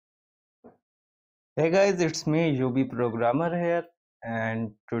Hey guys, it's me UBprogrammer here,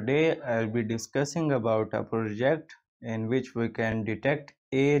 and today I'll be discussing about a project in which we can detect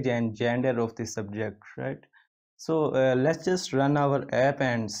age and gender of the subject, right? So let's just run our app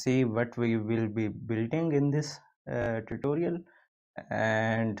and see what we will be building in this tutorial.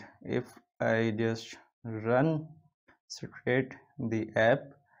 And if I just run straight the app,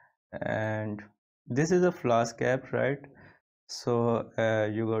 and this is a Flask app, right? So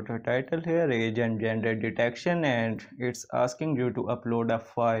you got a title here, age and gender detection, and it's asking you to upload a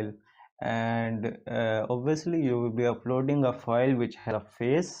file. And obviously you will be uploading a file which has a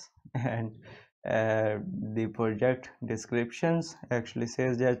face and the project descriptions actually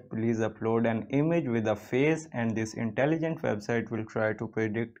says that please upload an image with a face, and this intelligent website will try to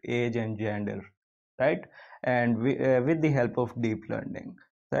predict age and gender, right? And with the help of deep learning,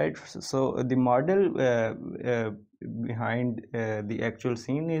 right? So the model behind the actual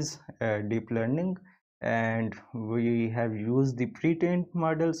scene is deep learning, and we have used the pre-trained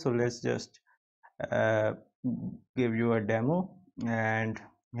model. So let's just uh, give you a demo. And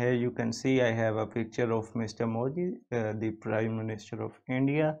here you can see I have a picture of Mr. Modi, the Prime Minister of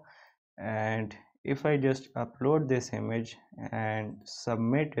India. And if I just upload this image and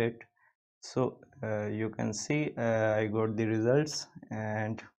submit it, so you can see I got the results.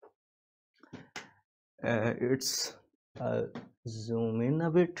 And it's zoom in a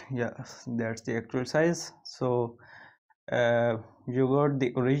bit. Yeah, that's the actual size. So uh, you got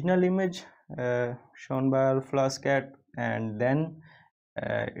the original image shown by our Flask cat, and then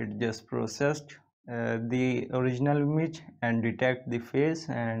it just processed the original image and detect the face,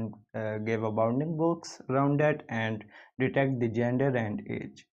 and gave a bounding box around that and detect the gender and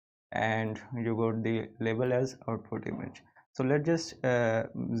age, and you got the label as output image. So let's just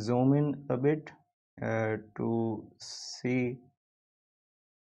zoom in a bit to see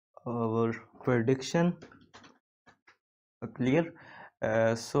our prediction clear.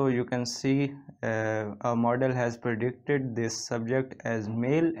 So you can see our model has predicted this subject as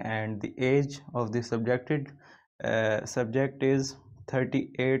male, and the age of the subjected subject is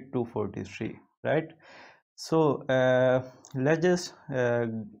 38 to 43, right? So let's just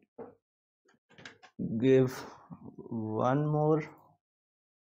give one more,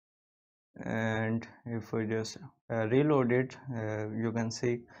 and if we just reload it, you can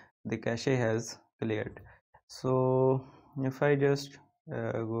see the cache has cleared. So if I just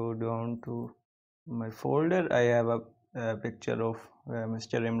go down to my folder, I have a picture of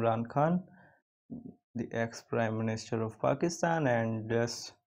Mr. Imran Khan, the ex-prime minister of Pakistan, and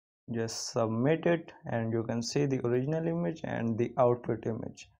just submit it, and you can see the original image and the output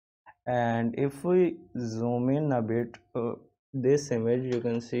image. And if we zoom in a bit, this image, you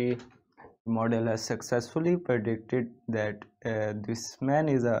can see model has successfully predicted that this man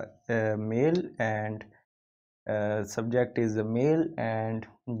is a male, and subject is a male, and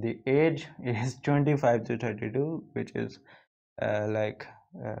the age is 25 to 32, which is like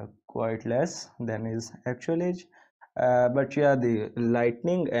quite less than his actual age. But yeah, the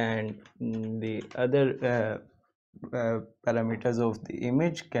lightning and the other parameters of the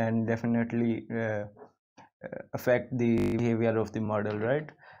image can definitely affect the behavior of the model, right?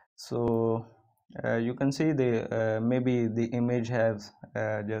 So you can see the maybe the image has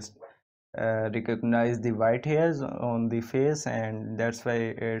just recognize the white hairs on the face, and that's why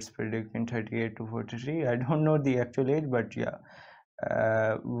it's predicting 38 to 43. I don't know the actual age, but yeah,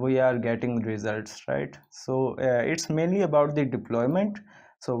 we are getting results, right? So it's mainly about the deployment.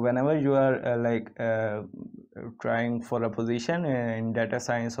 So whenever you are trying for a position in data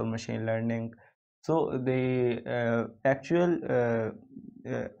science or machine learning, so the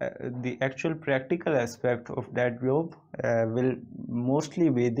actual practical aspect of that job will mostly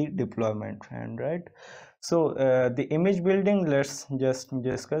be the deployment, and right. So the image building, let's just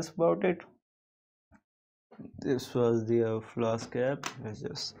discuss about it. This was the Flask app. Let's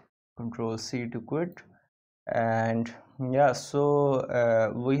just control C to quit. And yeah,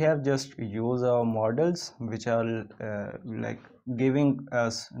 so we have just used our models which are like giving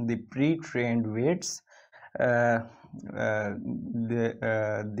us the pre-trained weights. uh,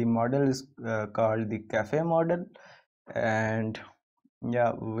 the model is called the cafe model, and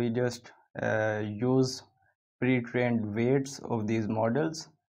yeah, we just use pre-trained weights of these models.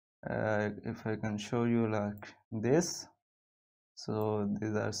 If I can show you like this, so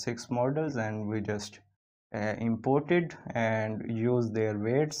these are 6 models, and we just imported and use their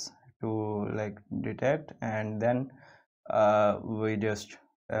weights to like detect, and then we just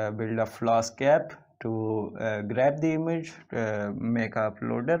build a Flask app to grab the image, make a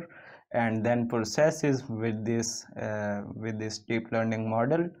uploader, and then process it with this deep learning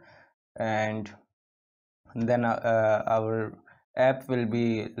model. And then our app will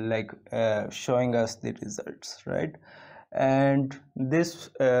be like showing us the results, right? And this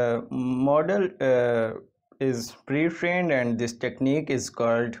model is pre-trained, and this technique is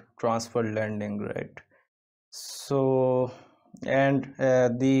called transfer learning, right? So, and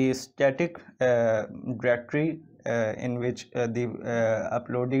the static directory in which the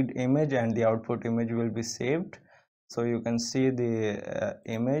uploaded image and the output image will be saved. So you can see the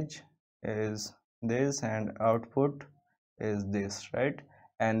image is this and output is this, right?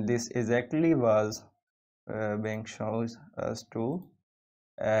 And this exactly was being shown us to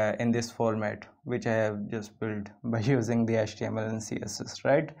in this format, which I have just built by using the HTML and CSS,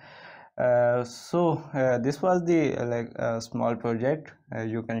 right? This was the small project.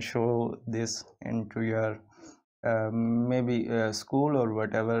 You can show this into your maybe school or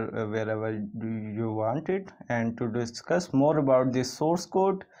whatever, wherever you want it. And to discuss more about the source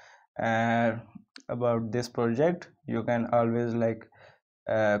code uh, about this project, you can always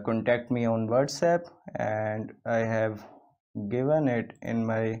contact me on WhatsApp, and I have given it in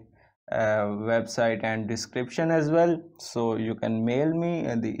my website and description as well, so you can mail me,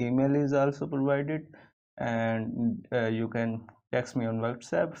 and the email is also provided, and you can text me on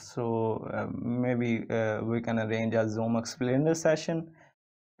WhatsApp. So maybe we can arrange a Zoom explainer session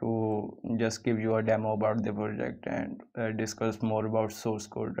to just give you a demo about the project and discuss more about source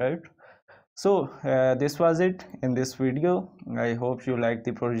code, right? So this was it in this video. I hope you like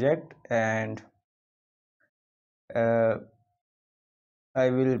the project, and uh, I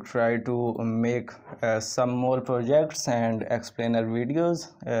will try to make some more projects and explainer videos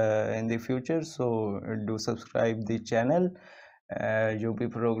in the future. So do subscribe the channel,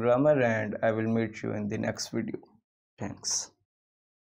 UBprogrammer, and I will meet you in the next video. Thanks.